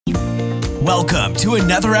Welcome to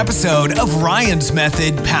another episode of Ryan's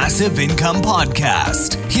Method Passive Income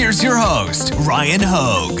Podcast. Here's your host, Ryan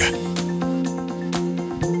Hogue.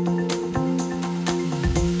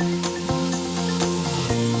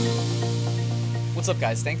 What's up,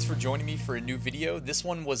 guys? Thanks for joining me for a new video. This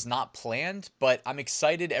one was not planned, but I'm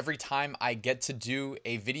excited every time I get to do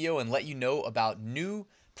a video and let you know about new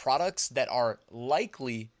products that are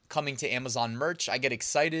likely coming to Amazon merch. I get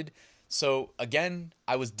excited. So again,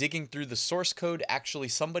 I was digging through the source code. Actually,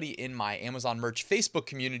 somebody in my Amazon merch Facebook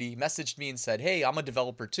community messaged me and said, hey, I'm a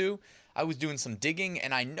developer too. I was doing some digging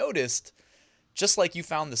and I noticed, just like you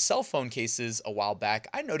found the cell phone cases a while back,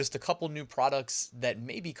 I noticed a couple new products that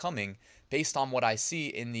may be coming based on what I see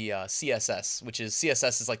in the CSS, which is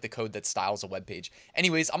CSS is like the code that styles a web page.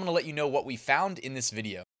 Anyways, I'm going to let you know what we found in this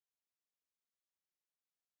video.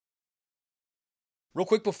 Real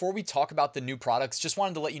quick, before we talk about the new products, just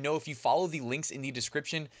wanted to let you know, if you follow the links in the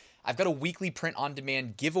description, I've got a weekly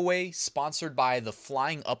print-on-demand giveaway sponsored by the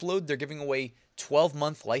Flying Upload. They're giving away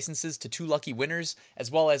 12-month licenses to 2 lucky winners, as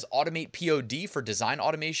well as Automate POD for design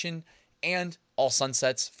automation and All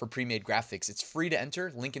Sunsets for pre-made graphics. It's free to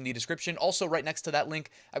enter, link in the description. Also, right next to that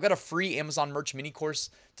link, I've got a free Amazon merch mini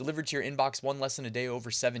course delivered to your inbox 1 lesson a day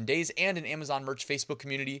over 7 days, and an Amazon merch Facebook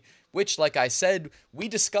community, which, like I said, we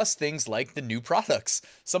discuss things like the new products.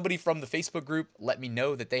 Somebody from the Facebook group let me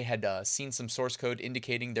know that they had seen some source code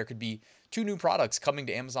indicating there could be 2 new products coming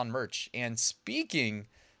to Amazon merch. And speaking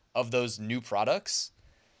of those new products,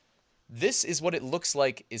 this is what it looks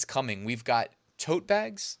like is coming. We've got tote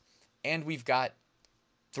bags, and we've got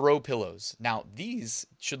throw pillows. Now, these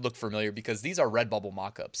should look familiar because these are Redbubble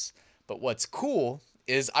mockups. But what's cool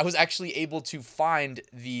is I was actually able to find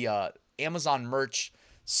the Amazon merch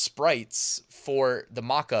sprites for the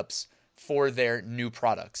mockups for their new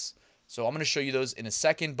products. So I'm going to show you those in a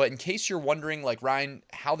second. But in case you're wondering, like, Ryan,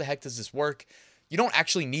 how the heck does this work? You don't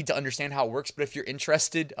actually need to understand how it works, but if you're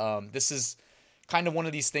interested, this is kind of one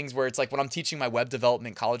of these things where it's like when I'm teaching my web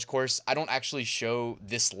development college course, I don't actually show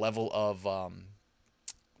this level of,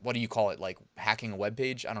 what do you call it? Like hacking a web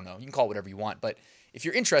page? I don't know. You can call it whatever you want. But if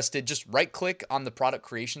you're interested, just right click on the product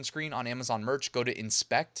creation screen on Amazon merch, go to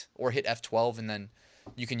inspect or hit F12, and then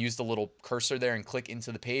you can use the little cursor there and click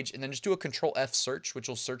into the page, and then just do a Control F search, which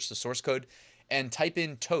will search the source code, and type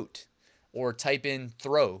in tote or type in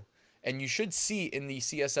throw. And you should see in the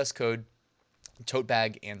CSS code, tote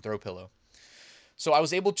bag and throw pillow. So I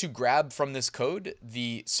was able to grab from this code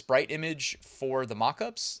the sprite image for the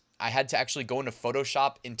mockups. I had to actually go into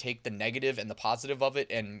Photoshop and take the negative and the positive of it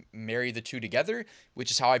and marry the two together,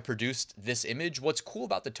 which is how I produced this image. What's cool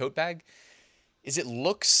about the tote bag is it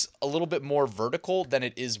looks a little bit more vertical than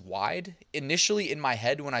it is wide. Initially in my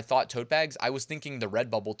head, when I thought tote bags, I was thinking the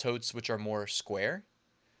Redbubble totes, which are more square.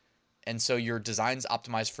 And so your designs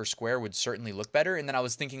optimized for square would certainly look better. And then I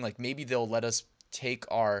was thinking like maybe they'll let us take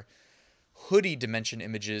our hoodie dimension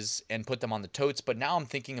images and put them on the totes, but now I'm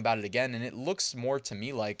thinking about it again, and it looks more to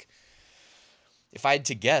me like, if I had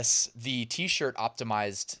to guess, the t-shirt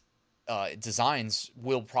optimized designs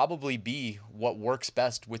will probably be what works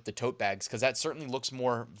best with the tote bags, because that certainly looks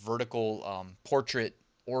more vertical, portrait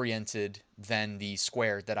oriented than the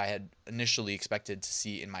square that I had initially expected to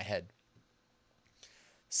see in my head.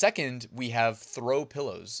 Second, we have throw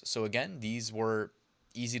pillows. So again, these were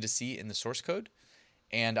easy to see in the source code.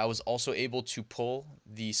 And I was also able to pull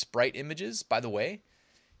the sprite images. By the way,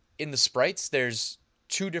 in the sprites, there's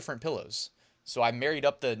 2 different pillows. So I married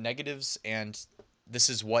up the negatives, and this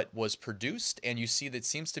is what was produced. And you see that it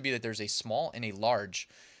seems to be that there's a small and a large,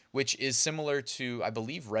 which is similar to, I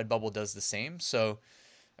believe Redbubble does the same. So,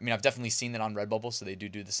 I mean, I've definitely seen that on Redbubble, so they do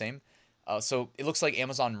the same. So it looks like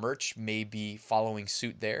Amazon merch may be following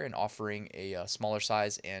suit there and offering a smaller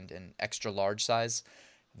size and an extra large size.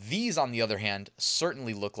 These, on the other hand,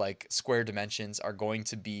 certainly look like square dimensions are going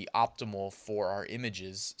to be optimal for our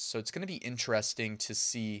images. So it's going to be interesting to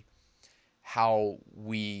see how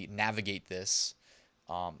we navigate this.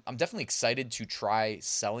 I'm definitely excited to try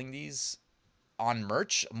selling these on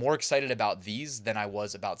merch. More excited about these than I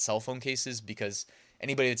was about cell phone cases, because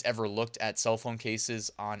anybody that's ever looked at cell phone cases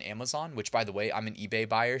on Amazon, which, by the way, I'm an eBay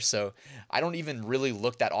buyer, so I don't even really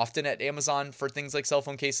look that often at Amazon for things like cell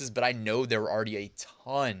phone cases, but I know there are already a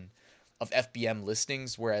ton of FBM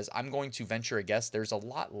listings, whereas I'm going to venture a guess there's a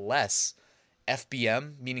lot less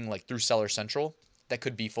FBM, meaning like through Seller Central, that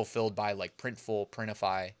could be fulfilled by like Printful,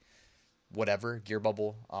 Printify, whatever,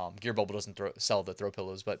 Gearbubble. Gearbubble doesn't sell the throw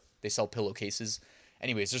pillows, but they sell pillowcases.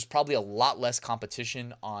 Anyways, there's probably a lot less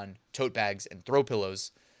competition on tote bags and throw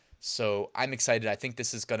pillows. So I'm excited. I think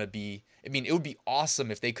this is going to be, I mean, it would be awesome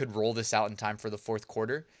if they could roll this out in time for the fourth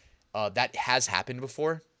quarter. That has happened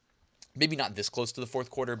before. maybe not this close to the fourth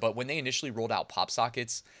quarter, but when they initially rolled out pop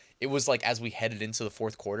sockets, it was like as we headed into the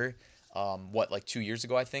fourth quarter, like 2 years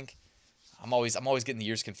ago, I think. I'm always getting the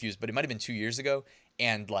years confused, but it might have been 2 years ago.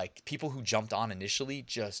 And like people who jumped on initially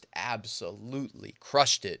just absolutely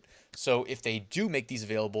crushed it. So if they do make these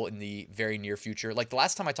available in the very near future, like the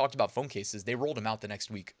last time I talked about phone cases, they rolled them out the next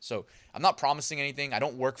week. So I'm not promising anything. I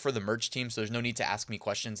don't work for the merch team, so there's no need to ask me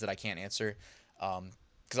questions that I can't answer,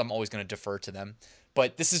 because I'm always going to defer to them.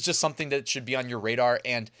 But this is just something that should be on your radar.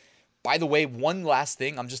 And by the way, one last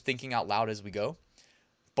thing, I'm just thinking out loud as we go,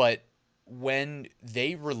 but when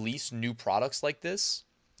they release new products like this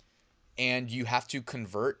and you have to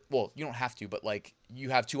convert, well, you don't have to, but like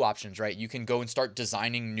you have two options, right? You can go and start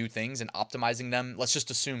designing new things and optimizing them. Let's just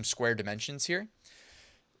assume square dimensions here.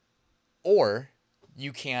 Or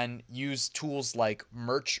you can use tools like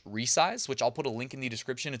Merch Resize, which I'll put a link in the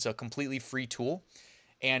description. It's a completely free tool,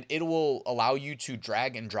 and it will allow you to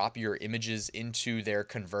drag and drop your images into their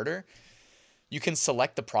converter. You can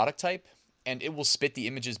select the product type, and it will spit the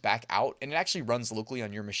images back out, and it actually runs locally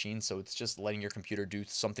on your machine, so it's just letting your computer do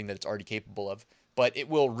something that it's already capable of. But it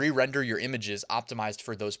will re-render your images optimized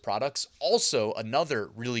for those products. Also, another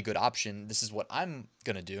really good option, this is what I'm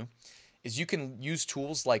going to do, is you can use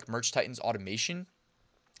tools like Merch Titan's automation,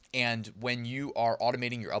 and when you are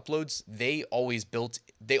automating your uploads, they always build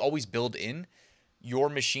in your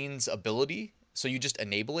machine's ability. So you just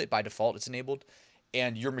enable it. By default, it's enabled,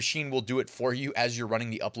 and your machine will do it for you as you're running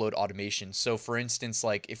the upload automation. So for instance,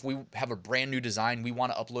 like if we have a brand new design, we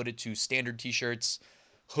want to upload it to standard t-shirts,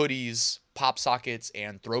 hoodies, pop sockets,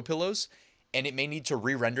 and throw pillows, and it may need to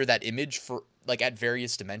re-render that image for like at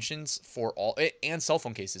various dimensions for all, and cell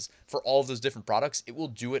phone cases for all of those different products. It will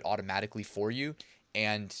do it automatically for you.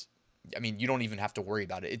 And I mean, you don't even have to worry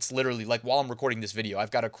about it. It's literally like while I'm recording this video, I've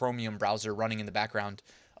got a Chromium browser running in the background,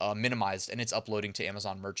 minimized, and it's uploading to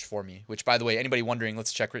Amazon Merch for me. Which, by the way, anybody wondering,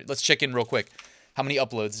 let's check in real quick. How many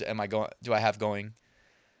uploads do I have going?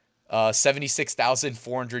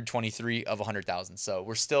 76,423 of 100,000. So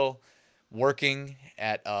we're still working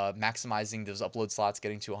at maximizing those upload slots,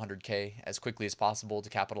 getting to 100K as quickly as possible to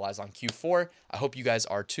capitalize on Q4. I hope you guys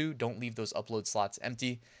are too. Don't leave those upload slots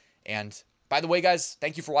empty. And by the way, guys,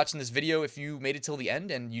 thank you for watching this video. If you made it till the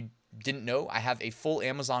end and you didn't know, I have a full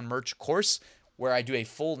Amazon Merch course where I do a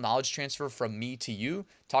full knowledge transfer from me to you,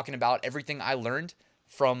 talking about everything I learned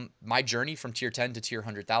from my journey from tier 10 to tier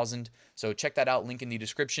 100,000. So check that out, link in the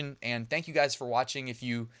description. And thank you guys for watching. If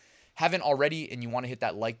you haven't already and you want to hit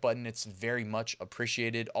that like button, it's very much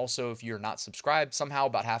appreciated. Also, if you're not subscribed, somehow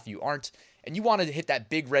about half of you aren't, and you want to hit that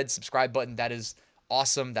big red subscribe button, that is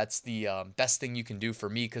awesome. That's the best thing you can do for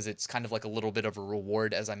me, because it's kind of like a little bit of a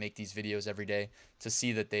reward as I make these videos every day to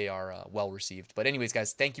see that they are well received. But anyways,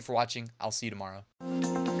 guys, thank you for watching. I'll see you tomorrow.